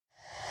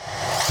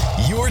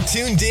You're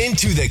tuned in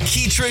to The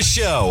Keetra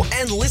Show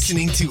and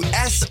listening to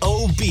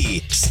SOB,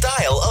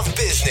 Style of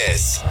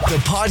Business, the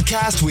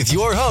podcast with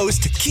your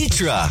host,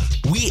 Keetra.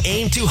 We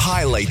aim to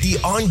highlight the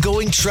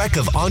ongoing trek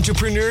of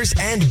entrepreneurs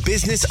and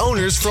business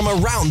owners from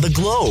around the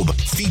globe,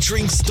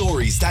 featuring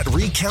stories that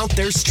recount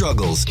their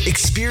struggles,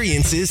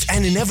 experiences,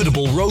 and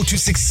inevitable road to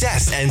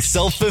success and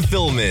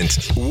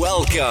self-fulfillment.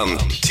 Welcome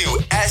to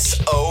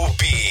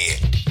SOB.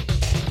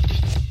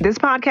 This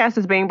podcast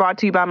is being brought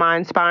to you by my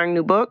inspiring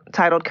new book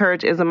titled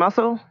Courage is a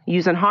Muscle,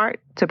 Using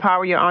Heart to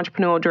Power Your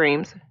Entrepreneurial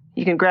Dreams.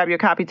 You can grab your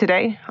copy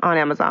today on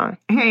Amazon.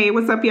 Hey,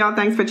 what's up, y'all?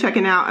 Thanks for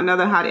checking out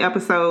another hot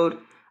episode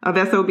of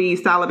SOB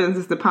Style of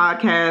Business, the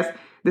podcast.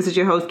 This is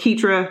your host,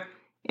 Keetra.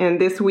 And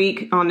this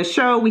week on the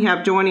show, we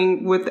have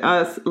joining with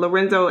us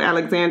Lorenzo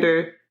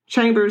Alexander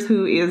Chambers,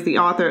 who is the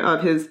author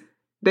of his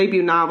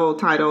debut novel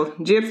titled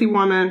Gypsy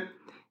Woman.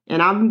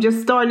 And I'm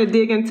just starting to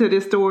dig into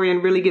this story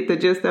and really get the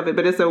gist of it.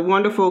 But it's a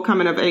wonderful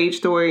coming-of-age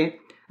story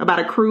about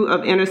a crew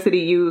of inner-city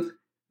youth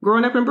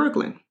growing up in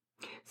Brooklyn.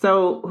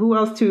 So who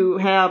else to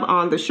have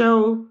on the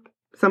show?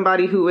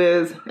 Somebody who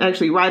is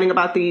actually writing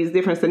about these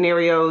different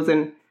scenarios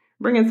and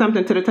bringing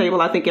something to the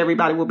table I think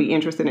everybody will be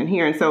interested in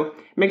hearing. So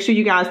make sure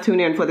you guys tune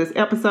in for this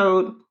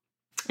episode.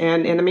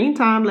 And in the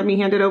meantime, let me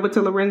hand it over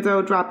to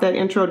Lorenzo. Drop that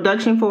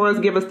introduction for us.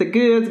 Give us the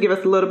goods. Give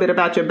us a little bit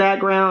about your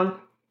background.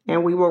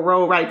 And we will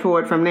roll right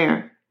forward from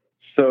there.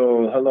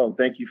 So, hello.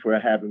 Thank you for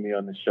having me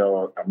on the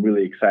show. I'm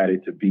really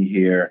excited to be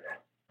here.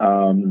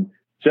 I'm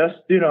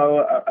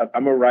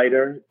a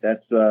writer.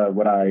 That's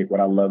what I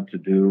love to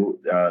do.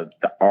 The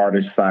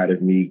artist side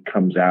of me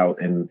comes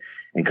out and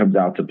comes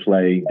out to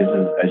play. This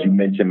is, as you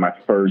mentioned, my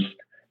first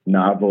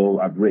novel.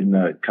 I've written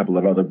a couple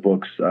of other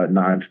books,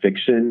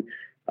 nonfiction.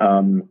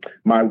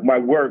 My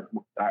work,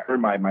 I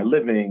earn my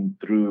living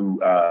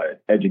through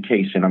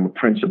education. I'm a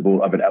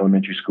principal of an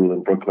elementary school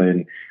in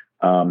Brooklyn.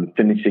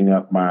 Finishing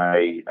up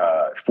my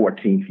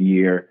 14th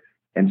year.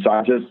 And so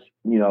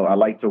I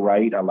like to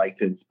write. I like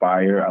to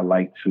inspire. I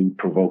like to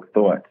provoke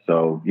thought.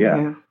 So,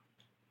 yeah.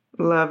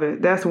 Love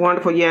it. That's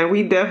wonderful. Yeah, and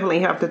we definitely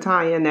have to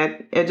tie in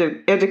that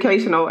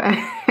educational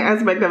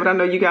aspect of it. I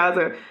know you guys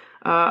are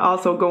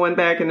also going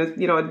back and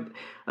it's,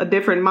 a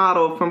different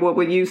model from what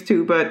we're used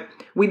to. But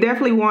we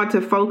definitely want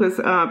to focus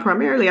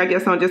primarily, I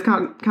guess, on just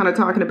kind of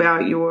talking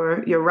about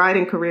your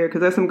writing career, because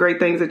there's some great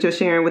things that you're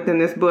sharing within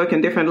this book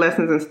and different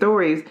lessons and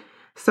stories.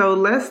 So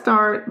let's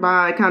start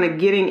by kind of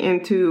getting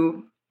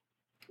into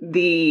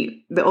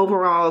the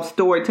overall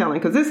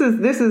storytelling, because this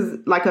is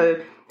like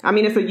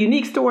it's a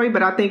unique story,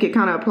 but I think it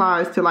kind of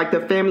applies to like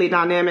the family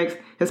dynamics,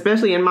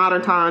 especially in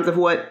modern times, of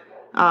what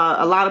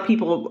a lot of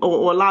people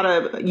or a lot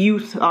of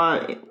youth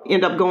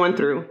end up going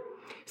through.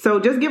 So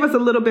just give us a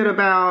little bit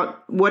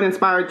about what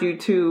inspired you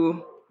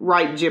to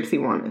write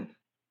Gypsy Woman.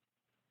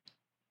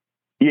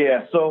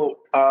 Yeah. So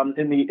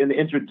in the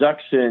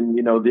introduction,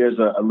 there's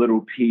a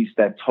little piece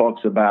that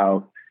talks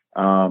about,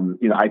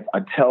 I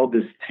tell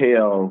this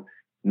tale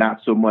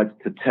not so much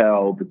to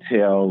tell the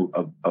tale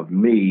of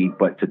me,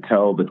 but to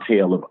tell the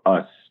tale of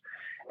us.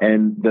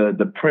 And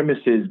the premise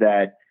is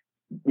that,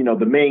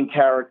 the main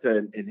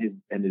character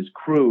and his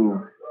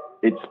crew,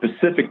 it's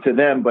specific to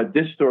them, but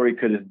this story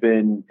could have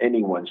been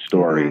anyone's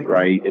story,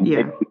 right? In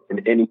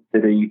any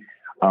city.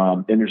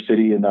 Inner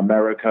city in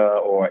America,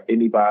 or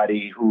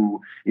anybody who,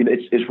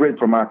 it's written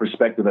from my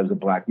perspective as a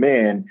Black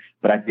man,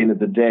 but at the end of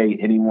the day,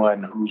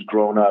 anyone who's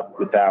grown up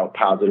without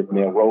positive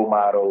male role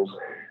models,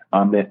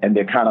 and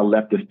they're kind of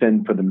left to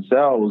fend for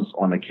themselves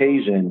on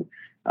occasion,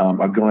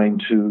 are going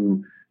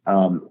to,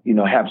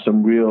 have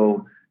some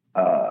real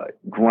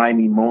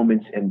grimy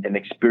moments and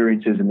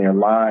experiences in their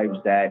lives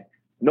that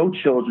no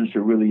children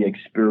should really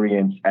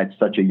experience at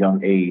such a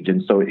young age.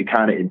 And so it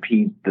kind of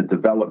impedes the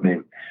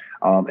development.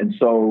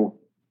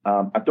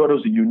 I thought it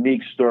was a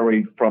unique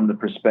story from the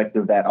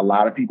perspective that a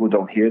lot of people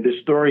don't hear this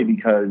story,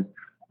 because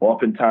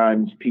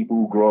oftentimes people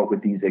who grow up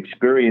with these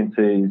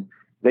experiences,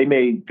 they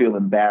may feel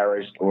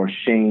embarrassed or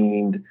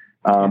shamed.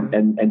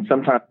 And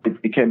sometimes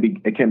it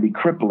can be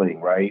crippling,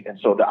 right? And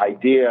so the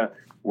idea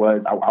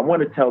was I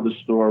want to tell the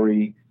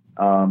story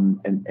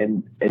and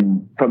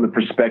from the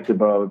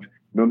perspective of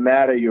no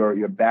matter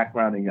your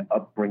background and your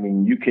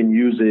upbringing, you can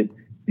use it.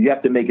 You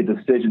have to make a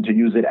decision to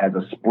use it as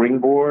a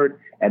springboard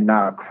and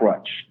not a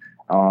crutch.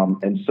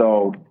 And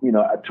so,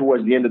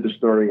 towards the end of the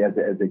story, as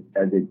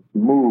it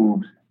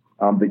moves,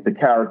 the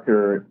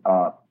character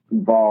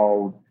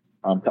evolves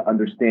to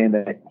understand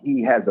that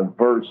he has a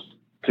verse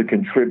to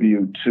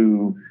contribute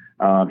to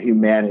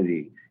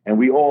humanity. And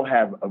we all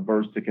have a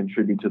verse to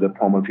contribute to the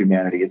poem of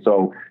humanity. And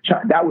so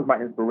that was my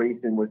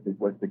inspiration, was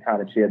to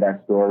kind of share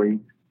that story.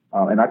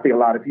 And I think a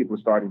lot of people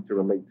are starting to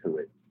relate to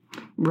it.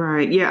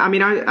 Right. Yeah. I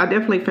mean, I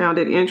definitely found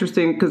it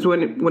interesting, because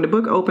when the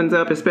book opens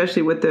up,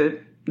 especially with the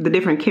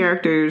different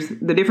characters,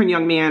 the different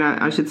young men,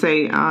 I should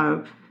say,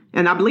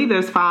 and I believe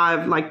there's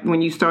 5, like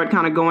when you start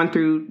kind of going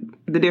through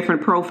the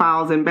different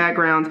profiles and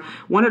backgrounds,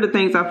 one of the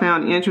things I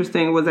found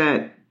interesting was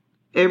that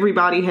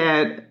everybody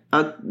had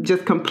a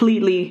just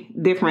completely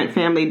different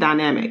family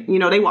dynamic.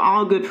 They were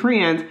all good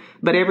friends,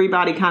 but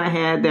everybody kind of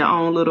had their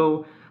own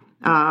little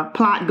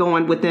plot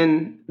going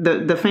within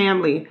the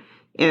family.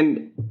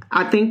 And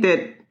I think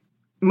that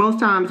most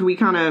times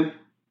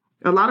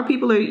a lot of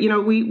people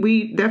are,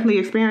 we definitely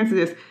experience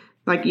this.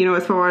 Like,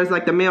 as far as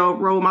like the male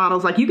role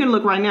models, like you can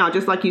look right now,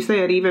 just like you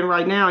said, even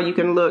right now, you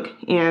can look,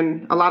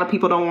 and a lot of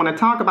people don't want to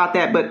talk about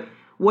that. But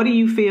what do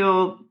you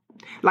feel,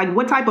 like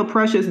what type of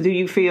pressures do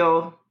you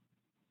feel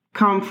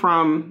come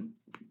from,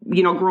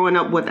 growing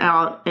up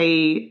without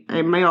a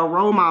male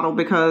role model?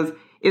 Because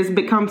it's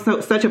become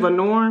such of a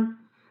norm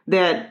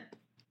that,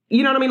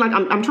 you know what I mean? Like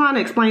I'm trying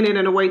to explain it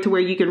in a way to where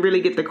you can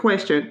really get the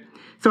question.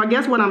 So I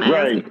guess what I'm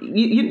asking,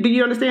 do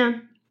you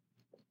understand?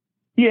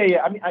 Yeah.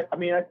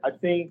 I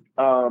think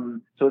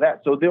so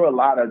there are a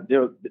lot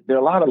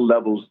of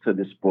levels to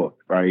this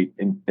book, right?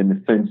 In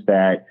the sense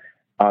that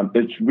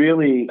it's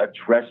really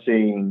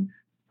addressing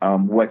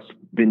what's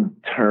been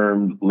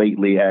termed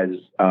lately as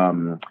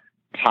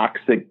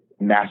toxic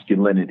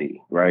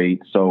masculinity, right?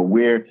 So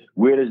where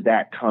does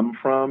that come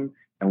from,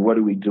 and what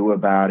do we do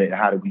about it?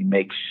 How do we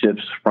make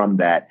shifts from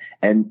that?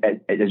 And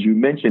as you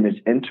mentioned, it's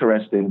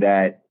interesting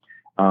that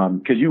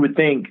because you would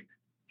think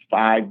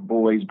 5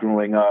 boys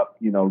growing up,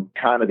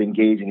 kind of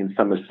engaging in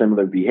some of the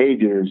similar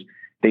behaviors,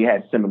 they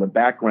had similar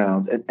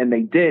backgrounds, and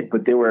they did,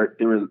 but there were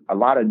a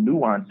lot of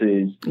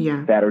nuances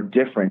that are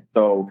different.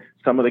 So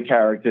some of the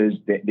characters,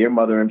 their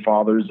mother and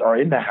fathers are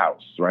in the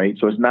house, right?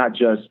 So it's not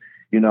just,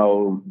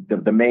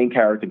 the main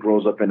character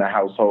grows up in a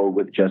household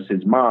with just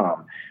his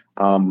mom.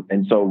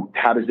 And so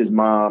how does his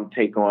mom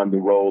take on the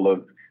role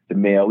of the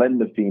male and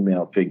the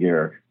female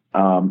figure?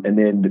 And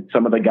then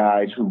some of the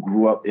guys who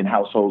grew up in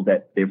households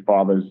that their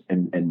fathers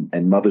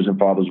and mothers and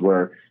fathers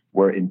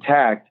were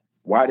intact,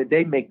 why did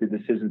they make the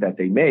decisions that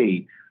they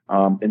made?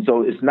 And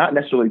so it's not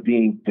necessarily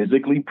being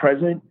physically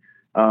present.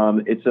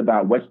 It's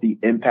about what's the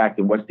impact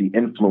and what's the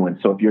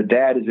influence. So if your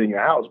dad is in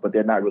your house, but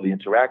they're not really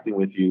interacting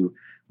with you,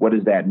 what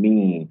does that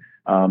mean?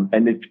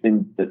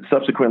 And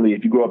subsequently,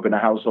 if you grow up in a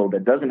household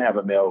that doesn't have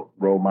a male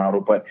role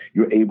model, but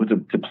you're able to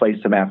play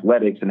some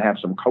athletics and have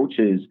some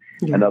coaches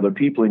and other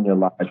people in your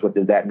lives, what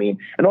does that mean?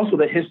 And also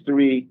the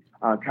history,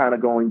 kind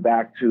of going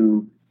back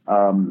to,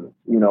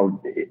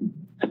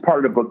 part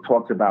of the book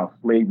talks about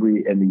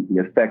slavery and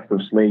the effects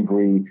of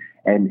slavery,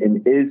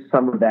 and is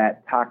some of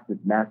that toxic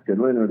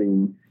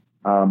masculinity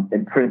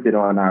imprinted in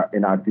our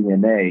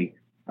DNA?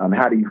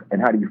 How do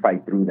you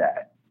fight through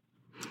that?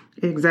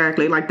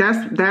 Exactly. Like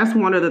that's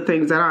one of the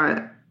things that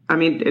I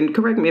mean, and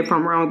correct me if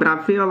I'm wrong, but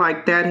I feel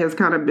like that has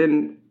kind of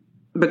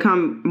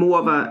become more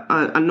of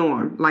a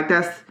norm. Like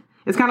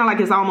it's kind of like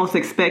it's almost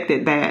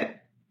expected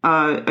that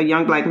a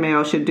young black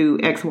male should do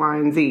X, Y,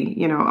 and Z.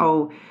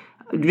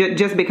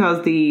 Just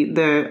because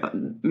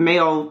the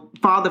male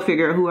father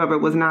figure, whoever,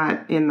 was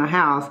not in the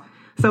house.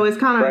 So it's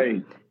kind of,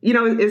 right.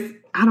 It's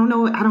I don't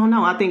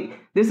know. I think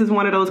this is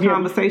one of those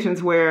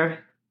conversations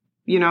where,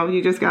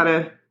 you just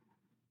gotta.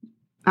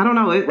 I don't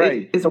know.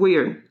 It's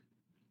weird.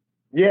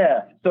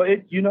 Yeah. So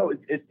it's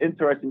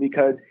interesting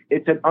because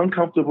it's an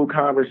uncomfortable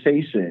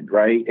conversation,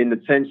 right? In the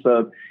sense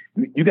of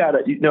you gotta,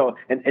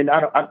 and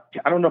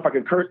I don't know if I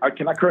can curse.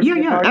 Can I curse?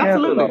 Yeah,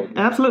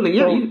 absolutely.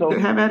 Yeah, you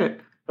have at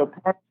it. So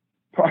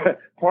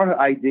part of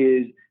the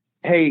idea is,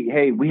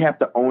 hey, we have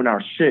to own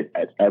our shit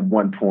at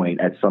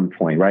some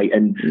point, right?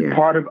 And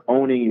part of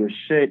owning your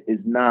shit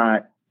is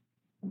not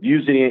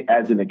using it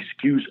as an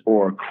excuse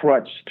or a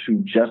crutch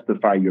to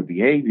justify your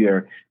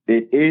behavior.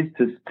 It is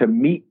to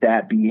meet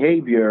that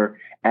behavior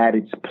at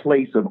its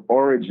place of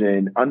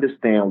origin,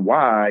 understand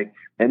why,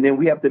 and then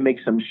we have to make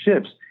some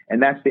shifts.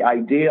 And that's the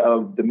idea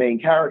of the main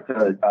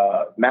character,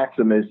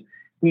 Maximus.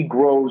 He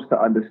grows to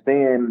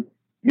understand,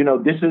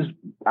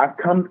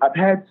 I've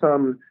had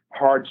some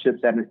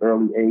hardships at an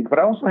early age, but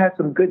I also had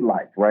some good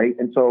life, right?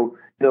 And so,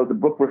 the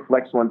book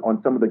reflects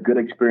on some of the good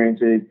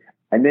experiences.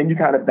 And then you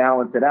kind of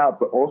balance it out,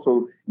 but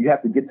also you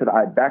have to get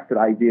back to the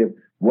idea of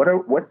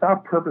what's our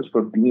purpose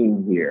for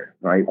being here,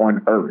 right,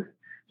 on Earth.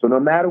 So no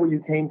matter where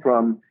you came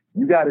from,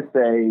 you got to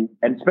say,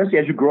 and especially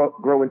as you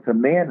grow into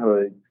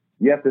manhood,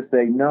 you have to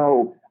say,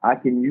 no, I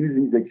can use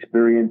these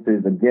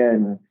experiences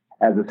again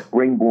as a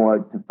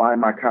springboard to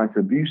find my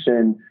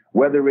contribution,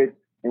 whether it's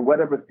in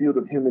whatever field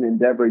of human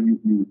endeavor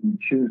you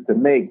choose to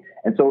make.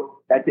 And so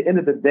at the end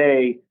of the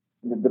day,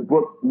 the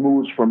book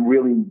moves from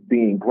really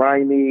being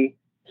grimy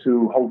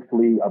to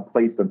hopefully a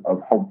place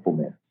of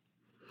hopefulness.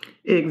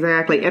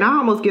 Exactly. And I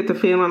almost get the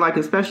feeling like,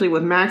 especially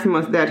with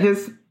Maximus, that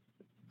his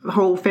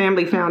whole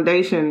family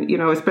foundation,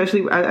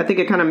 especially, I think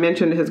it kind of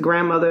mentioned his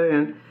grandmother,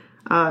 and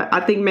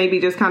I think maybe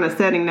just kind of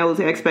setting those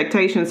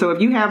expectations. So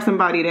if you have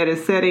somebody that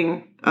is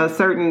setting a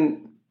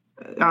certain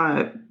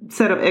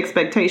set of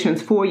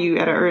expectations for you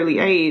at an early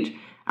age,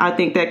 I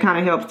think that kind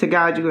of helps to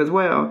guide you as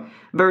well,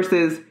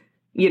 versus,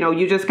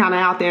 you're just kind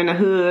of out there in the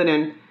hood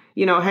and,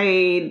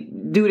 hey,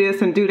 do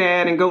this and do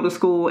that and go to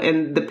school,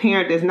 and the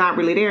parent is not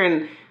really there.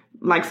 And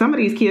like some of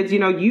these kids,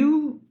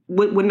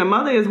 when the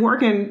mother is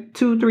working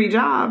 2-3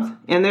 jobs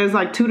and there's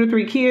like 2 to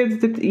 3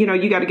 kids,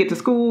 you got to get to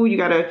school, you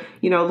got to,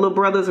 little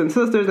brothers and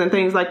sisters and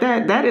things like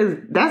that.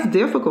 That's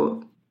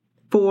difficult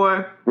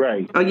for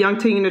a young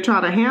teen to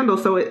try to handle.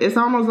 So it's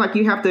almost like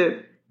you have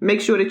to make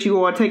sure that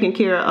you are taking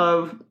care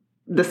of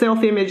the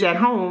self-image at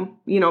home,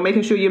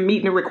 making sure you're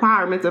meeting the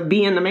requirements of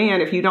being the man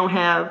if you don't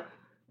have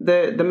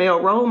the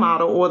male role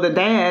model or the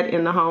dad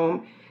in the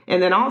home.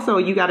 And then also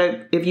you got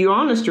to, if you're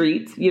on the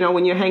streets,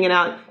 when you're hanging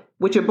out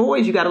with your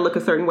boys, you got to look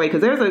a certain way,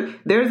 because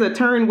there's a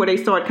turn where they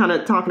start kind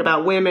of talking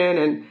about women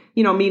and,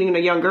 meeting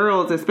the young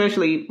girls,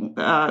 especially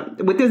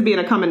with this being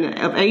a coming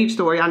of age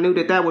story. I knew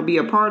that would be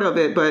a part of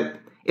it, but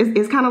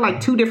it's kind of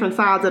like two different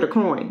sides of the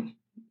coin.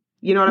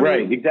 You know what I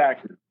mean? Right,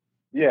 exactly.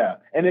 Yeah.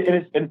 And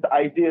it's the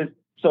idea.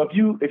 So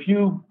if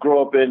you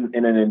grow up in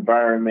an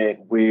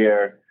environment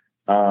where,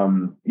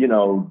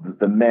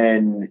 the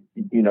men,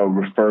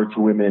 refer to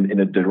women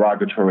in a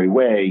derogatory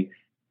way,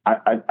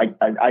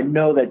 I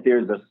know that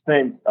there's a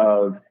sense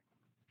of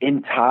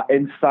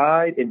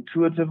inside,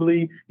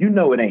 intuitively,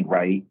 it ain't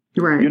right.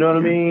 Right. You know what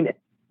I mean?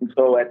 And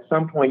so at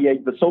some point,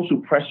 the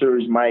social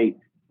pressures might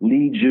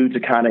lead you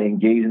to kind of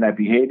engage in that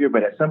behavior,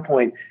 but at some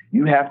point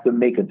you have to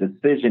make a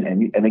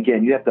decision, and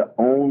again, you have to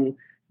own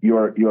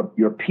your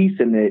piece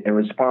in it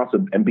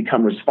and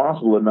become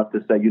responsible enough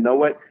to say, you know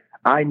what,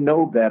 I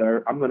know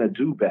better. I'm going to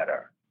do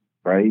better.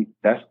 Right.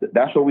 That's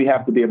where we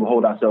have to be able to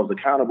hold ourselves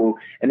accountable.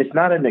 And it's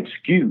not an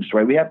excuse,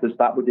 right? We have to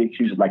stop with the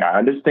excuses. Like, I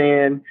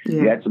understand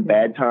you had some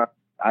bad times.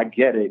 I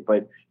get it.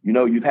 But,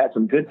 you've had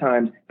some good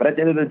times. But at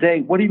the end of the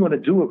day, what are you going to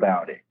do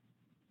about it?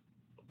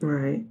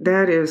 Right.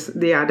 That's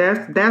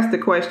the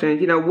question.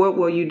 What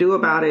will you do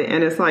about it?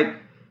 And it's like,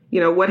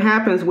 what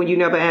happens when you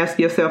never ask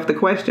yourself the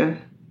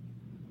question?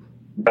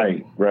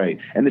 Right.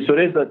 And so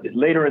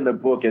later in the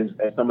book, as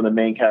some of the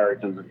main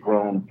characters have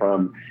grown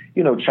from,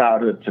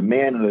 childhood to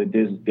manhood,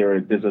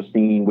 there's a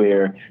scene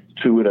where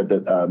two of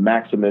the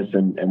Maximus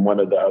and one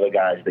of the other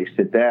guys, they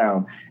sit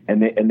down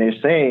and they're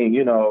saying,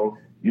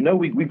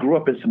 we grew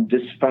up in some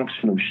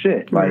dysfunctional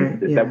shit.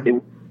 Like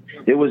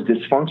it was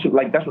dysfunctional.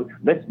 Like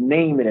let's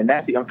name it. And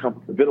that's the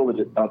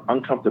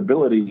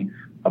uncomfortability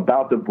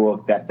about the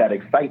book that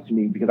excites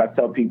me, because I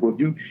tell people,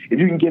 if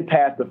you can get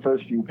past the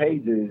first few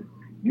pages,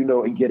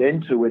 and get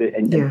into it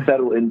and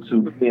settle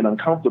into being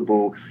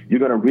uncomfortable, you're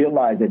going to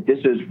realize that this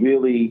is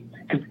really,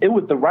 because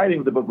the writing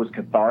of the book was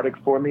cathartic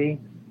for me,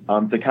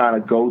 to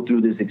kind of go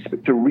through this,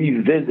 to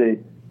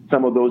revisit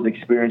some of those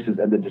experiences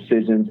and the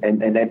decisions,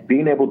 and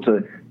being able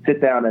to sit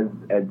down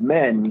as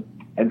men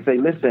and say,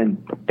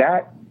 listen,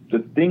 the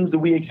things that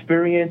we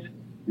experienced,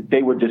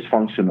 they were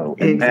dysfunctional.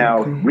 And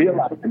now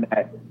realizing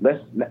that,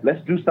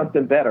 let's do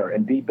something better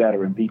and be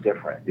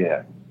different.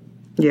 Yeah.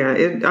 Yeah,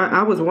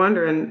 I was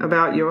wondering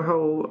about your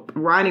whole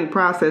writing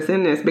process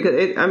in this,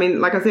 because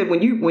like I said,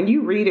 when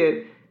you read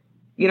it,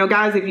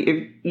 guys, if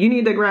you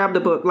need to grab the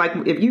book, like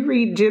if you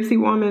read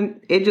Gypsy Woman,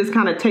 it just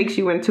kind of takes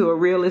you into a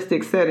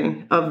realistic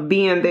setting of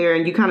being there,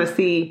 and you kind of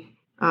see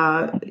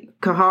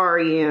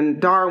Kahari and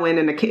Darwin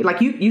and the kid,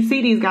 like you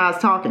see these guys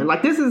talking.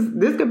 Like this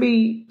could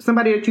be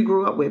somebody that you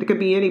grew up with. It could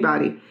be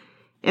anybody.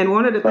 And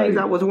one of the things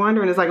I was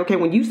wondering is like, okay,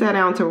 when you sat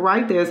down to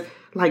write this,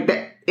 like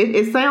that,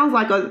 it sounds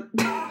like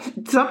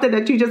something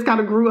that you just kind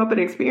of grew up and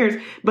experienced.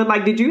 But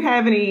like, did you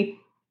have any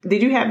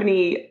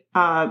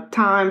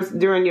times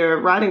during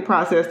your writing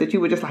process that you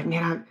were just like,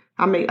 man,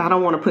 I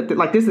don't want to put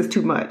this is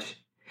too much.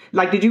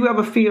 Like, did you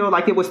ever feel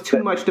like it was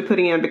too much to put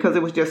in because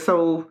it was just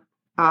so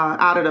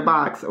out of the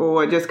box,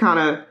 or just kind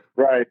of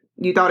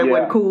you thought it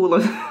wasn't cool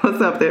or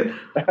something?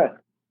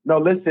 No,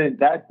 listen,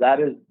 that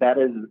is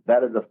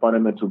a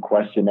fundamental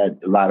question that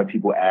a lot of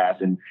people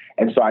ask, and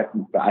so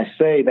I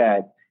say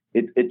that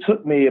it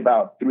took me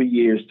about 3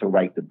 years to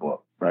write the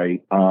book,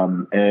 right?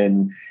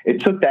 And it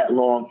took that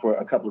long for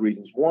a couple of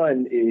reasons.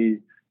 One is,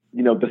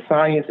 the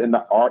science and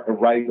the art of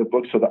writing the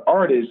book. So the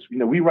art is,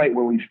 we write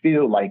when we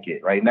feel like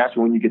it, right? And that's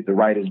when you get the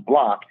writer's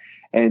block,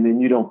 and then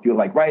you don't feel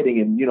like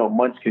writing, and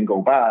months can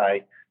go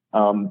by.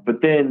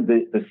 But then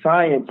the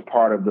science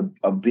part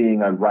of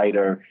being a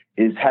writer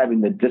is having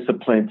the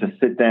discipline to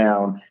sit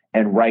down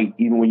and write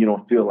even when you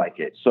don't feel like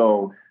it.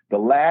 So the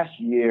last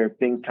year,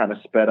 things kind of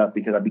sped up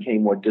because I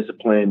became more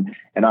disciplined,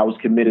 and I was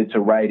committed to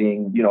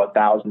writing,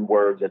 1,000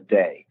 words a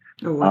day.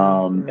 Oh,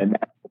 wow. And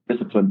that's the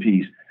discipline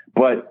piece.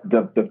 But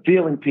the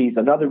feeling piece,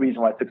 another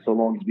reason why it took so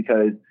long is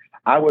because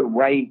I would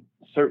write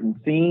certain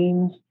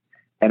scenes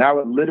and I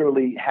would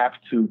literally have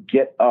to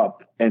get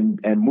up and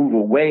move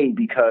away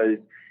because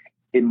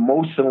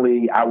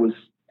emotionally I was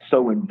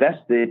so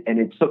invested, and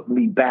it took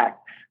me back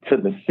to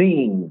the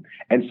scene.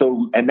 And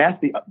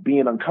that's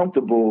being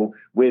uncomfortable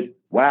with,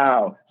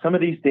 wow, some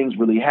of these things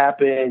really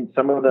happened.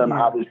 Some of them,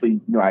 obviously,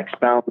 I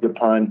expounded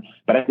upon,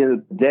 but at the end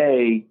of the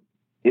day,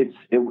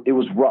 it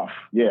was rough.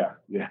 Yeah.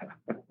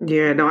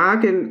 No,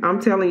 I'm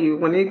telling you,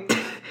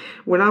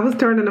 when I was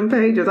turning them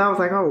pages, I was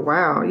like, oh,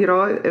 wow.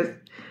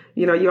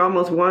 You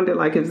almost wonder,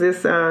 like, is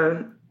this,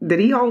 did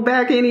he hold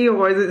back any,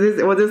 or is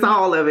this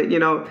all of it,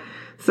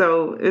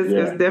 So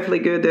it's definitely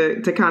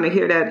good to kind of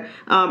hear that.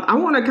 I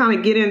want to kind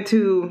of get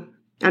into,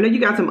 I know you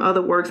got some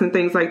other works and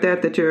things like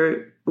that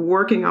you're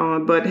working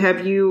on, but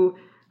have you,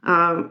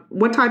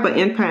 what type of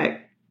impact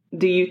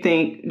do you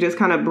think just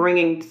kind of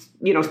bringing,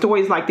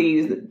 stories like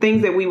these,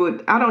 things that we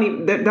would,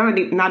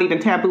 they're not even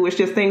taboo, it's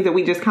just things that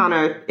we just kind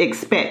of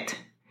expect.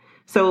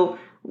 So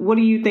what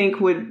do you think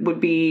would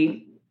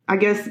be, I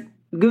guess,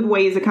 good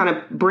ways to kind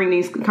of bring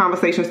these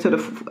conversations to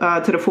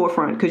the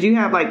forefront? Because you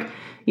have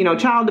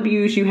child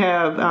abuse, you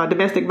have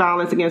domestic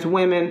violence against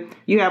women,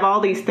 you have all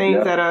these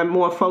things that are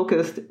more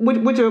focused,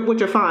 which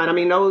are fine. I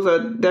mean, those are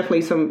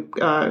definitely some,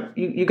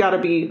 you got to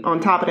be on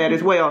top of that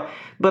as well.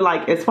 But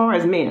like, as far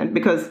as men,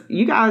 because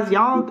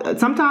y'all,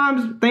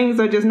 sometimes things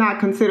are just not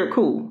considered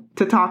cool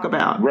to talk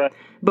about. Right.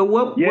 But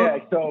So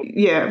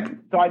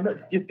I know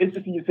it's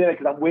interesting you say that,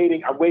 because I'm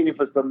waiting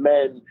for some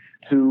men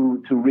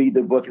to read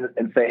the book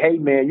and say, hey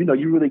man, you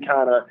really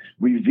kind of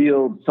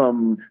revealed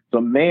some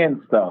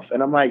man stuff.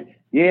 And I'm like,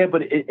 yeah,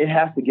 but it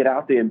has to get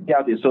out there and be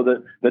out there. So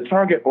the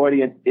target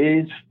audience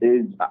is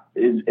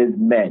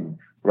men,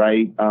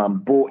 right?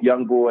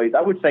 Young boys.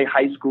 I would say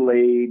high school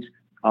age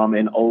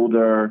and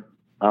older,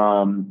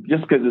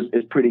 just because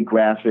it's pretty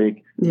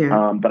graphic.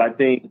 Yeah. But I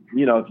think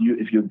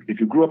if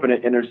you grew up in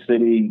an inner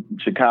city,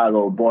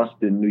 Chicago,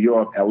 Boston, New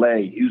York, LA,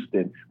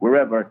 Houston,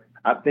 wherever,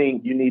 I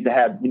think you need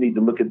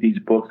to look at these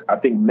books. I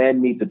think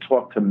men need to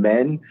talk to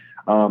men.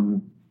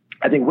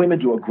 I think women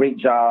do a great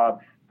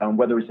job.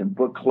 Whether it's in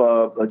book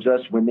club or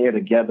just when they're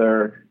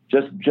together,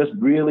 just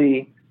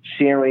really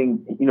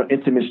sharing,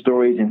 intimate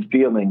stories and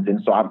feelings.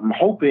 And so I'm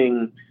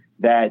hoping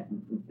that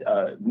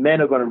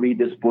men are going to read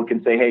this book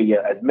and say, hey, yeah,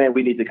 as men,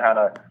 we need to kind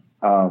of,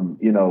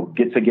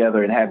 get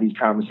together and have these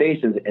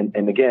conversations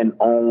and again,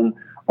 own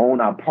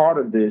our part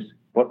of this,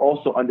 but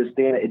also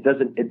understand that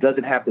it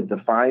doesn't have to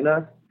define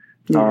us.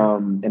 Yeah.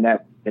 And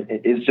that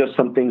it's just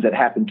some things that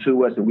happen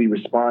to us and we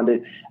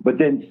responded. But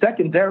then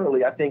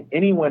secondarily, I think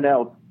anyone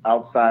else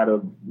outside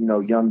of,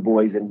 young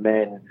boys and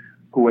men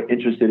who are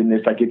interested in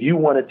this, like if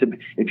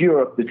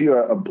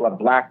you're a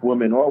black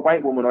woman or a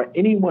white woman or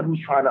anyone who's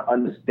trying to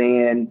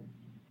understand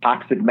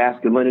toxic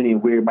masculinity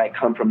and where it might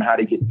come from, how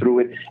to get through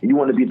it, and you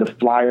want to be the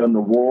fly on the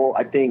wall,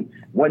 I think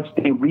once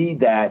they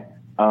read that,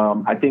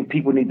 I think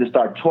people need to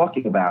start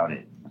talking about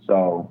it.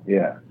 So,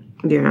 yeah.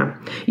 Yeah.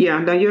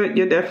 No,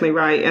 you're definitely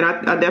right. And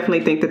I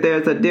definitely think that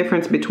there's a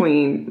difference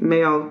between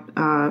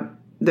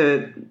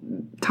the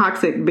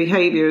toxic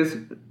behaviors,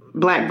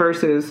 black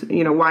versus,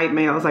 white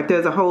males. Like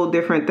there's a whole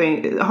different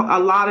thing, a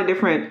lot of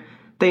different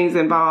things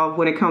involved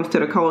when it comes to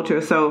the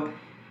culture. So,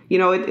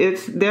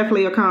 it's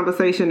definitely a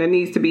conversation that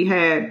needs to be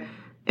had.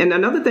 And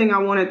another thing I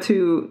wanted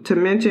to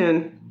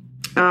mention,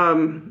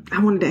 I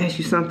wanted to ask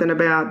you something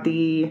about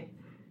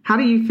how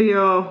do you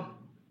feel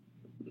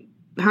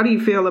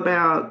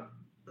about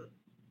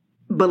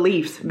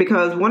beliefs?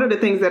 Because one of the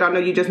things that I know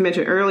you just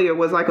mentioned earlier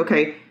was like,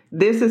 okay,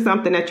 this is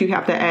something that you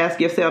have to ask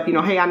yourself,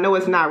 hey, I know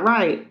it's not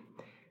right,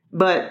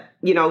 but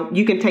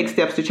you can take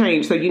steps to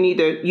change. So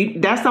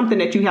that's something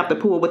that you have to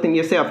pull within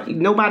yourself.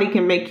 Nobody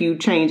can make you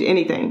change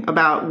anything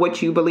about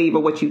what you believe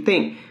or what you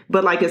think.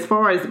 But like, as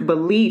far as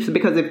beliefs,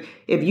 because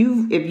if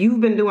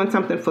you've been doing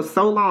something for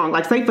so long,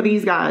 like say for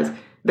these guys,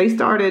 they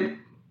started,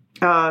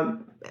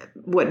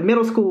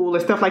 middle school or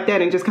stuff like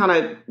that, and just kind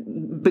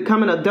of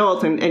becoming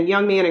adults and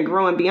young men and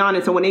growing beyond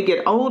it. So when they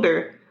get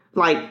older,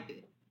 like,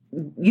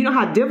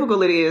 how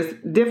difficult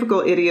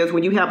it is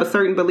when you have a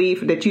certain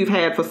belief that you've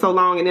had for so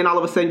long, and then all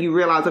of a sudden you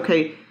realize,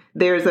 okay,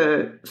 there's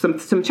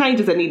some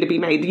changes that need to be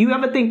made. Do you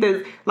ever think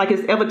that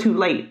it's ever too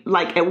late?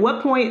 Like, at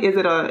what point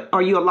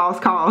are you a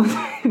lost cause?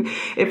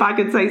 If I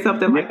could say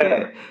something like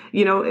that,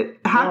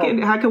 how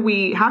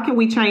can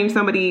we change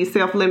some of these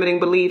self-limiting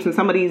beliefs and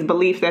some of these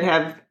beliefs that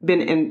have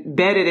been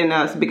embedded in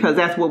us because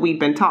that's what we've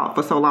been taught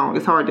for so long?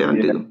 It's hard to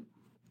undo.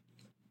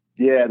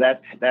 Yeah,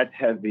 that's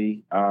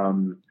heavy.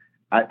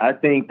 I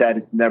think that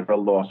it's never a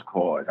lost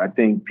cause. I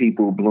think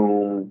people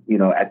bloom,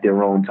 at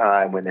their own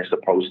time when they're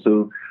supposed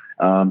to.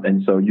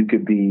 And so you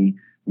could be,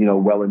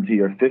 well into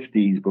your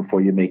 50s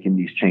before you're making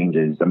these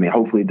changes. I mean,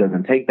 hopefully it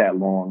doesn't take that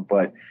long.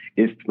 But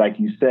if, like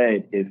you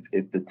said,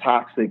 if the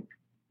toxic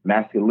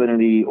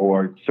masculinity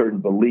or certain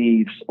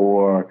beliefs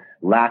or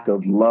lack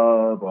of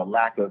love or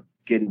lack of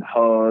getting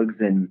hugs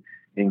and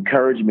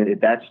encouragement,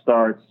 if that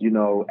starts,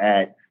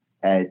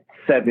 at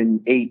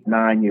 7, 8,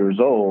 9 years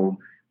old,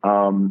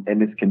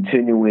 and it's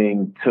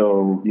continuing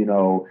till,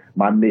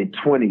 my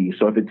mid-20s.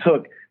 So if it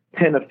took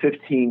 10 or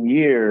 15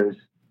 years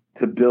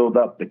to build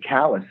up the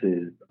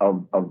calluses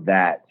of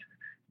that,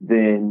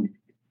 then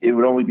it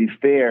would only be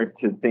fair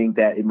to think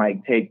that it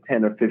might take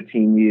 10 or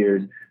 15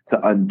 years to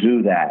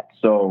undo that.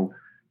 So,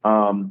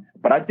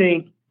 but I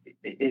think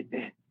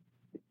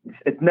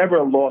it's never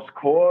a lost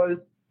cause.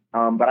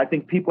 But I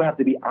think people have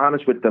to be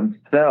honest with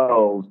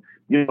themselves.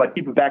 Like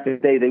people back in the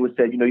day, they would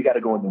say, you got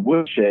to go in the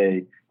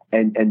woodshed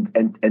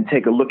and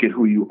take a look at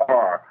who you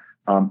are.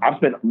 I've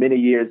spent many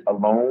years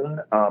alone,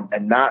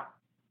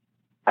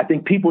 I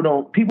think people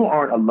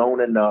aren't alone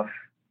enough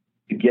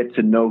to get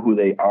to know who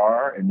they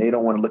are, and they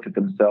don't want to look at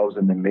themselves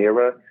in the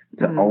mirror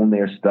to own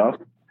their stuff.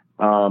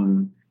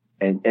 And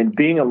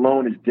being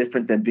alone is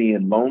different than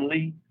being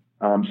lonely.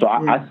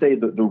 I say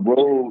that the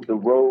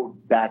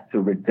road back to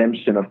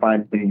redemption of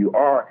finding who you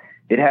are,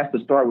 it has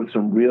to start with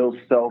some real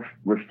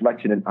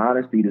self-reflection and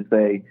honesty to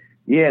say,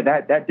 yeah,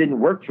 that didn't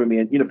work for me.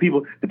 And, the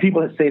people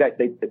that say that,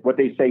 what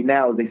they say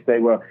now is they say,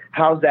 well,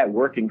 how's that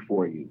working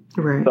for you?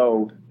 Right.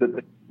 So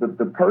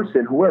the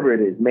person, whoever it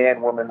is,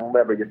 man, woman,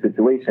 whoever your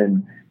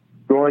situation,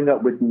 growing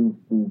up with these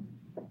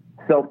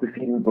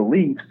self-defeating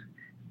beliefs,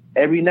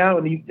 every now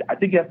and then, I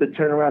think you have to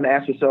turn around and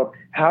ask yourself,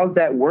 how's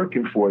that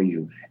working for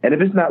you? And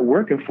if it's not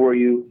working for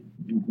you,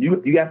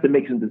 you have to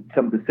make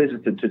some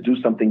decisions to do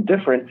something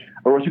different,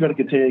 or else you're going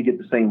to continue to get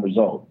the same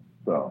result.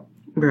 So.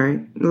 Right.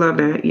 Love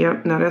that.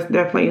 Yep. No, that's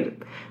definitely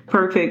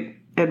perfect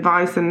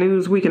advice and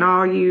news we can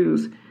all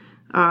use.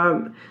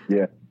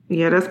 Yeah.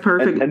 Yeah, that's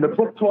perfect. And the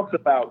book talks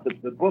about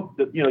the book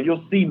that,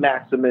 you'll see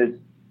Maximus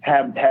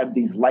have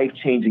these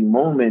life-changing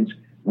moments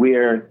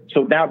where,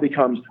 so now it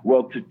becomes,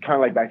 well, to kind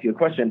of like back to your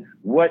question,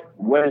 what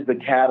is the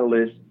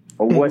catalyst,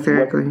 or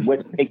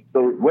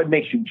what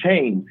makes you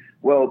change?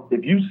 Well,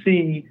 if you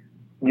see,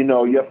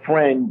 your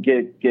friend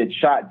get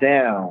shot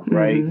down,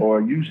 right? Or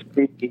you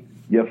see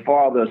your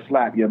father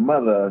slap your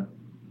mother,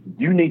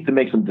 you need to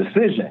make some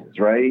decisions,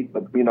 right?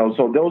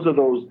 So those are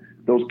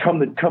those come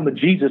to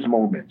Jesus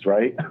moments,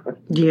 right?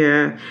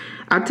 Yeah.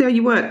 I tell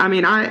you what, I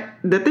mean,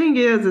 the thing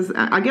is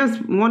I guess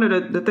one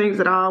of the things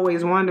that I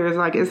always wonder is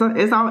like,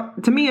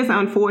 to me, it's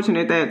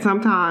unfortunate that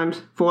sometimes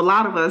for a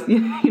lot of us,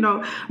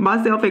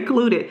 myself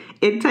included,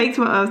 it takes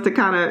for us to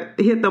kind of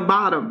hit the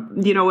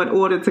bottom, in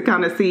order to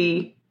kind of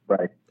see,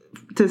 right,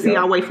 to see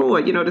our way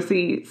forward, to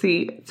see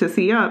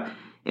up.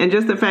 And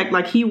just the fact,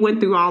 like, he went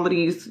through all of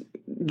these,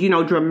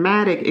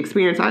 dramatic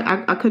experience.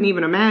 I couldn't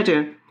even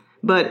imagine.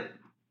 But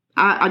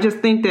I just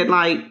think that,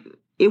 like,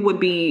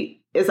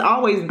 it's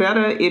always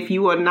better if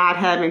you are not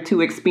having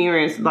to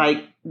experience,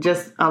 like,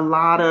 just a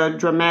lot of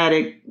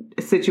dramatic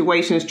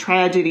situations,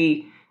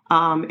 tragedy,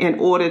 in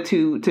order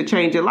to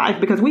change your life.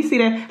 Because we see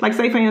that, like,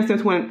 say, for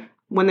instance,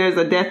 when there's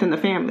a death in the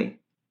family,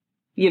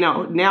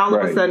 now all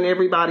of a sudden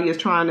everybody is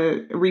trying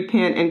to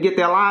repent and get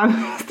their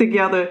lives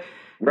together.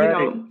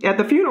 Right. At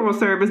the funeral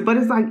service, but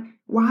it's like,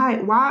 why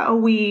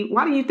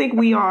do you think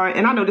we are,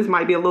 and I know this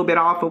might be a little bit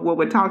off of what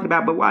we're talking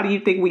about, but why do you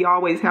think we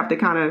always have to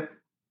kind of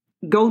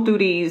go through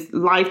these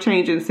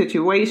life-changing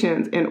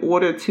situations in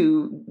order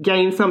to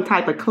gain some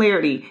type of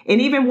clarity?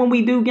 And even when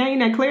we do gain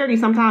that clarity,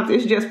 sometimes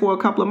it's just for a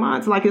couple of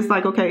months. Like, it's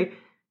like, okay,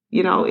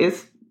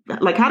 it's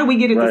like, how do we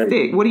get it to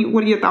stick? What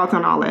are your thoughts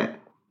on all that?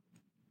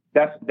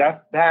 That's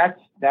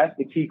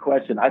the key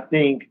question. I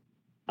think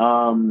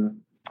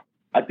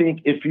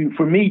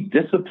for me,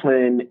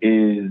 discipline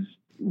is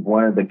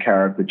one of the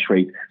character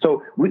traits.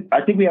 So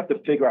I think we have to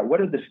figure out, what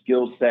are the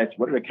skill sets,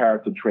 what are the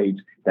character traits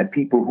that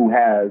people who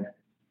have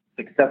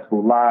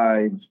successful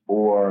lives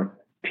or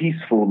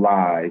peaceful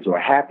lives or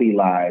happy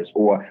lives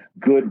or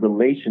good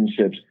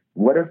relationships,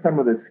 what are some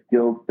of the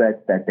skill sets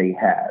that they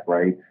have,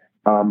 right?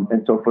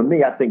 And so for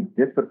me, I think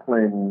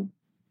discipline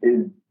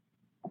is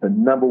the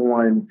number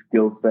one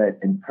skill set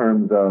in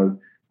terms of,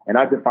 and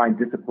I define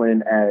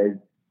discipline as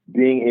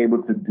being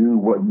able to do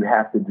what you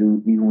have to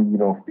do even when you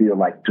don't feel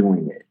like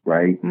doing it,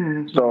 right?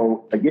 Mm-hmm.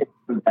 So again,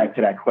 back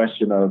to that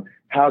question of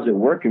how's it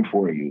working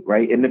for you,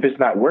 right? And if it's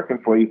not working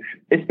for you,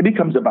 it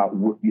becomes about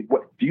what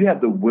do you have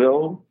the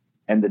will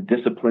and the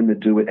discipline to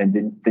do it, and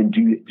then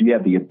do you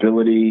have the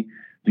ability?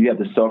 Do you have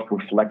the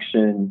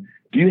self-reflection?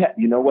 Do you have,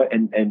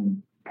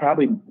 and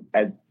probably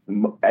as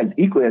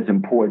equally as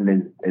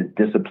important as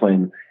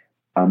discipline,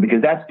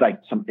 because that's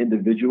like some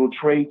individual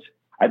traits.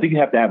 I think you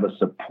have to have a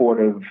support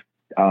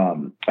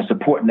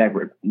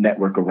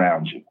network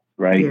around you,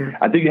 right? Yeah.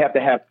 I think you have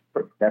to have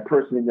that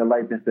person in your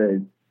life that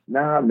says,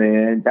 nah,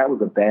 man, that was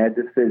a bad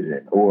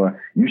decision,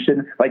 or you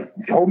shouldn't, like,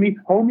 hold me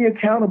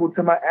accountable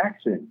to my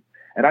actions.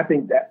 And I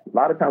think that a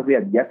lot of times we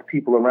have yes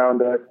people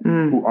around us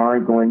who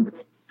aren't going,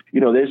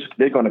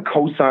 they're going to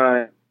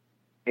co-sign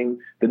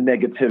the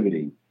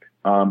negativity.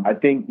 I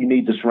think you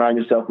need to surround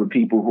yourself with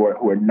people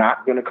who are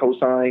not going to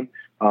co-sign,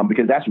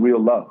 because that's real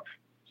love.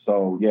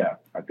 So yeah,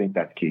 I think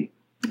that's key.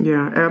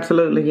 Yeah,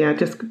 absolutely. Yeah,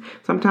 just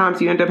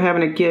sometimes you end up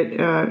having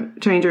to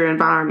change your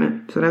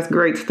environment. So that's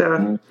great stuff.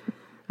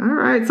 Mm-hmm. All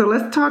right, so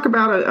let's talk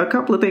about a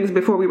couple of things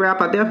before we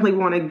wrap. I definitely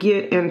want to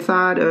get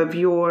inside of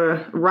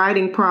your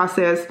writing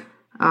process.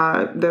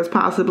 There's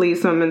possibly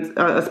some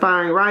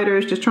aspiring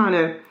writers just trying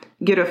to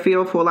get a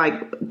feel for,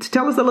 like,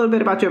 tell us a little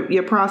bit about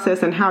your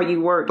process and how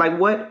you work. Like,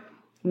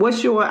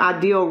 what's your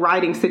ideal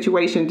writing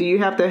situation? Do you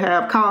have to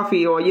have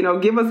coffee, or,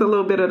 give us a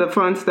little bit of the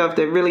fun stuff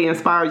that really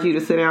inspires you to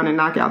sit down and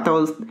knock out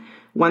those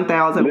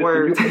 1,000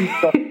 words?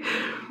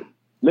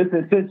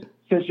 Listen,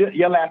 since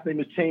your last name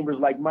is Chambers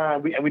like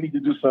mine, we need to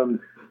do some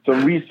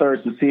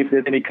research to see if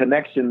there's any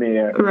connection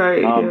there.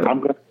 Right.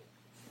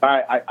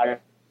 I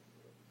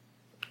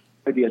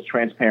be as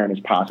transparent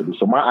as possible.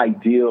 So my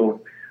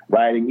ideal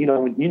writing,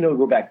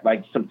 go back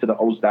like to the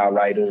old style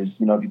writers. If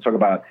you talk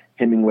about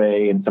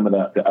Hemingway and some of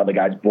the other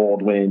guys,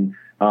 Baldwin.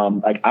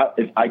 In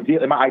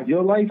my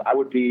ideal life, I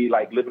would be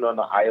like living on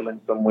an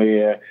island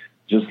somewhere,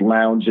 just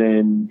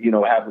lounging,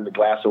 having a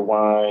glass of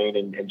wine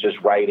and just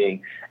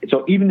writing. And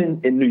so even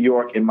in New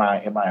York, in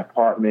my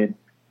apartment,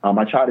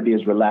 I try to be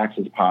as relaxed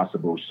as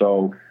possible.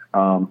 So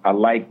I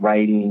like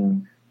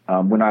writing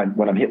when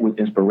I'm hit with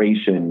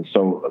inspiration.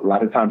 So a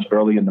lot of times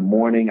early in the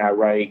morning I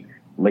write,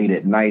 late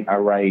at night I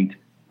write.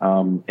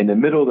 In the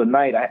middle of the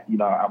night, I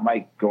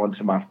might go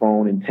into my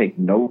phone and take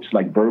notes,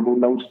 like verbal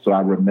notes, so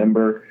I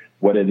remember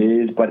what it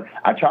is. But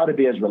I try to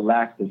be as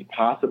relaxed as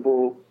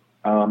possible,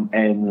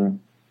 and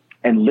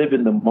live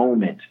in the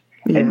moment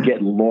and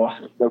get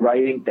lost in the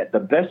writing. That the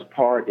best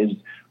part is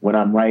when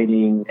I'm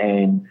writing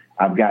and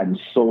I've gotten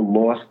so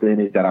lost in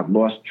it that I've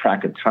lost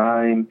track of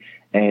time.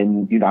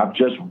 And, I've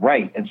just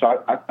write. And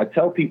so I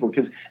tell people,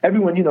 because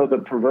everyone,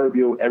 the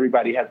proverbial,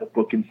 everybody has a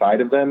book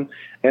inside of them.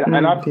 And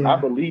I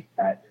believe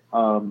that.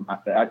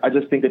 I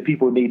just think that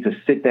people need to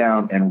sit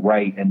down and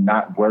write and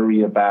not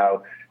worry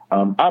about,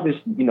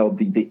 obviously,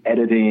 the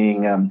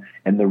editing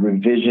and the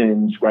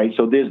revisions, right?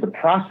 So there's the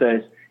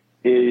process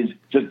is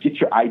just get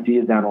your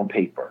ideas down on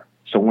paper.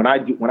 So when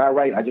I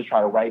write, I just try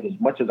to write as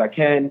much as I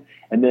can.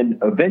 And then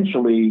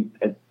eventually,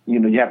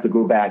 you have to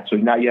go back. So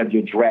now you have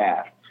your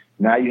draft.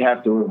 Now you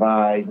have to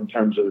revise in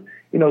terms of,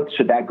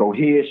 should that go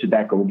here? Should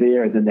that go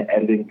there? And then the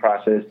editing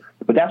process.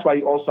 But that's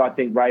why I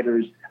think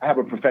writers, I have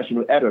a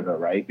professional editor,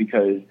 right?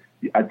 Because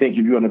I think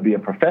if you want to be a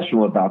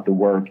professional about the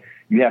work,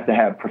 you have to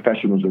have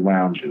professionals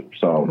around you.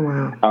 So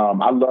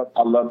I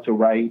love to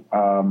write.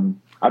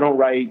 I don't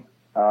write,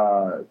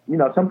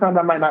 sometimes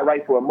I might not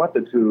write for a month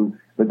or two,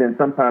 but then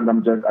sometimes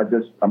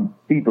I'm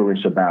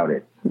feverish about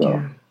it.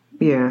 So.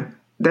 Yeah,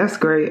 that's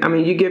great. I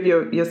mean, you give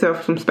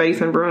yourself some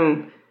space and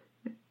room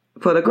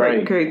for the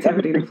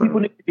creativity to flow.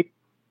 People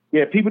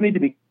need to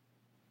be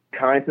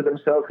kind to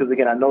themselves, because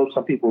again, I know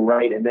some people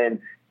write and then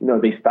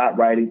they stop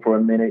writing for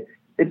a minute.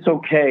 It's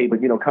okay,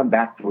 but come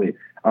back to it.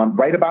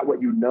 Write about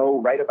what you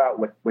know. Write about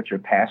what you're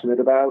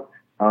passionate about.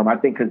 I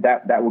think because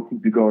that will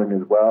keep you going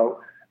as well,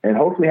 and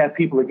hopefully have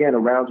people again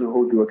around you who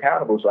hold you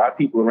accountable. So I have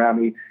people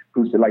around me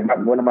who say, like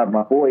one of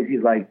my boys,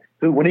 he's like,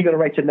 "Dude, when are you going to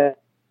write your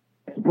next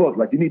book?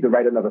 Like, you need to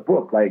write another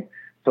book." Like,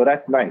 so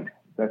that's nice.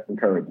 That's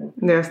encouraging.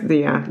 That's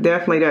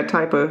definitely that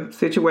type of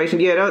situation.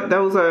 Yeah,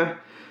 those are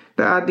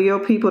the ideal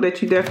people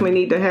that you definitely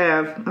need to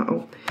have.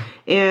 Uh-oh.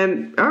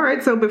 And all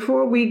right, so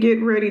before we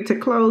get ready to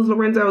close,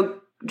 Lorenzo,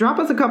 drop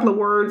us a couple of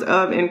words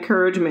of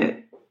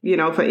encouragement,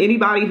 for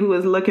anybody who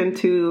is looking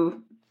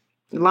to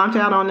launch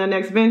out on their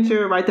next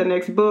venture, write their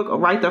next book, or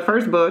write their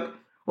first book,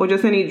 or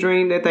just any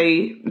dream that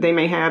they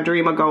may have,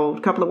 dream or goal.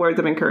 A couple of words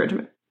of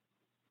encouragement.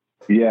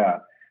 Yeah.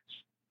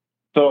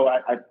 So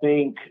I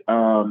think,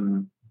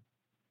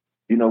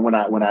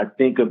 when I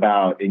think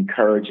about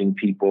encouraging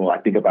people, I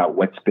think about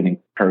what's been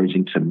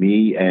encouraging to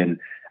me. And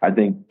I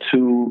think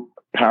two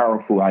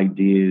powerful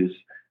ideas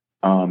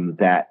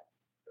that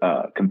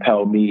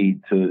compel me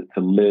to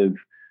live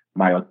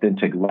my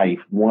authentic life.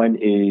 One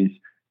is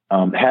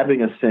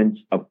having a sense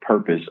of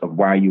purpose of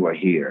why you are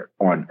here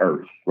on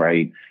earth,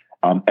 right?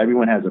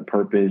 Everyone has a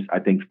purpose. I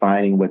think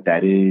finding what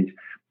that is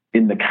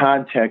in the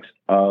context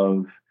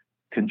of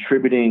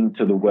contributing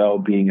to the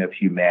well-being of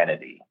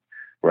humanity,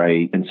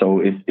 right? And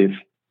so if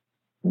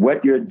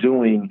what you're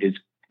doing is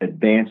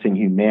advancing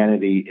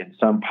humanity in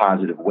some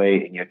positive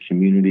way in your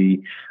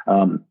community,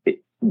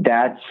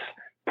 that's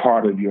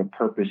part of your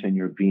purpose and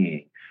your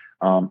being.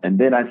 And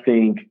then I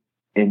think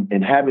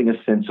in having a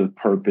sense of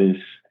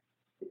purpose,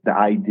 the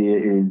idea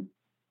is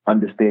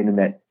understanding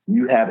that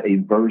you have a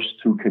verse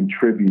to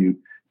contribute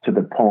to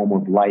the poem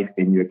of life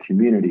in your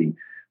community.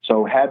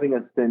 So having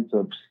a sense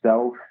of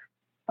self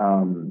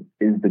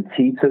is the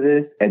key to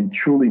this, and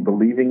truly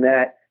believing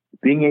that,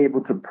 being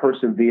able to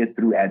persevere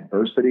through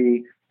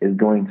adversity is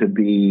going to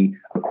be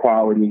a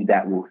quality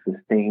that will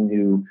sustain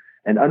you,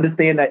 and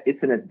understand that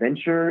it's an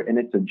adventure and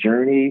it's a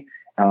journey,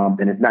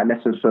 and it's not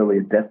necessarily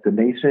a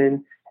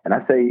destination. And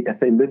I say,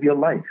 live your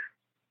life.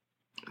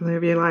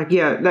 Live your life.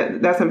 Yeah,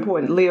 that's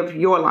important. Live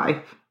your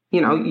life.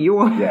 Your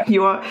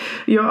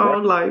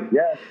own life.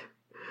 Yeah.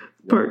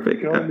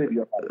 Perfect.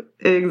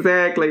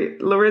 Exactly.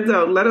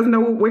 Lorenzo, let us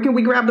know, where can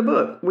we grab the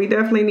book? We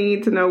definitely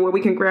need to know where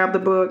we can grab the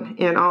book,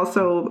 and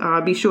also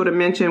be sure to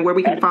mention where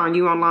we can find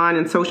you online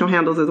and social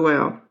handles as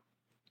well.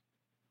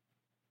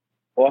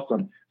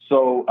 Awesome.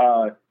 So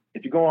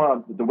if you go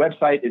on, the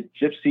website is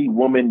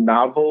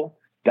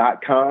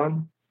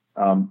gypsywomannovel.com,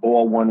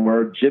 all one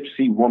word,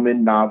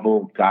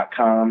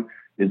 gypsywomannovel.com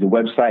is the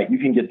website. You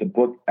can get the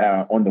book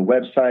on the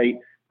website.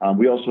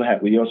 We also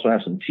have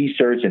some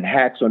T-shirts and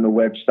hats on the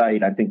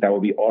website. I think that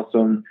would be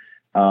awesome.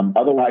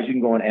 Otherwise, you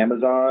can go on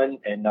Amazon,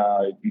 and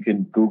you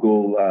can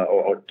Google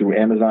or through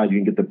Amazon. You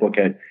can get the book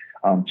at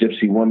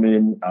Gypsy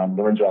Woman,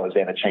 Lorenzo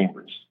Alexander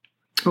Chambers.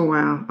 Oh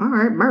wow! All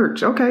right,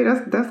 merch. Okay,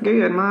 that's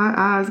good. My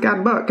eyes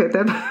got bucked at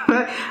that.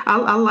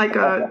 I like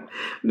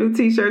new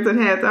T-shirts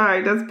and hats. All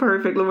right, that's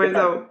perfect,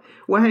 Lorenzo.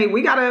 Well, hey,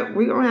 we're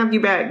gonna have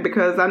you back,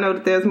 because I know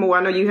that there's more.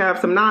 I know you have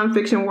some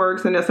nonfiction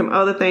works, and there's some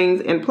other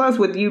things. And plus,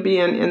 with you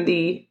being in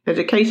the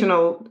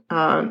educational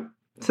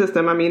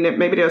system, I mean,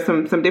 maybe there's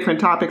some different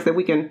topics that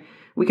we can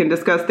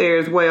discuss there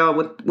as well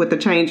with the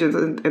changes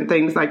and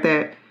things like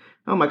that.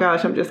 Oh my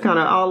gosh, I'm just kind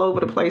of all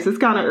over the place. It's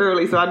kind of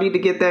early, so I need to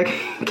get that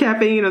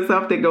caffeine or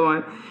something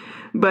going.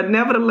 But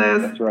nevertheless,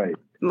 that's right.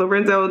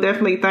 Lorenzo,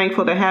 definitely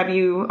thankful to have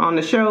you on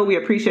the show. We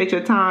appreciate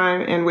your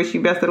time and wish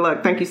you best of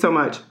luck. Thank you so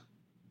much.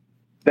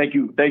 Thank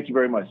you. Thank you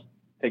very much.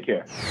 Take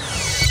care.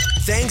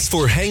 Thanks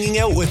for hanging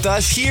out with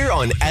us here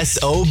on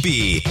SOB.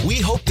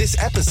 We hope this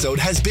episode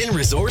has been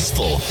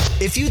resourceful.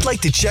 If you'd like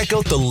to check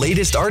out the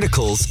latest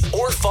articles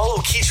or follow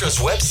Keetra's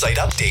website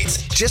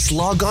updates, just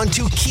log on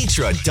to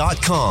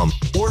Keetra.com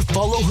or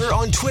follow her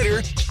on Twitter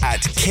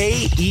at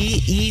KEETRIA.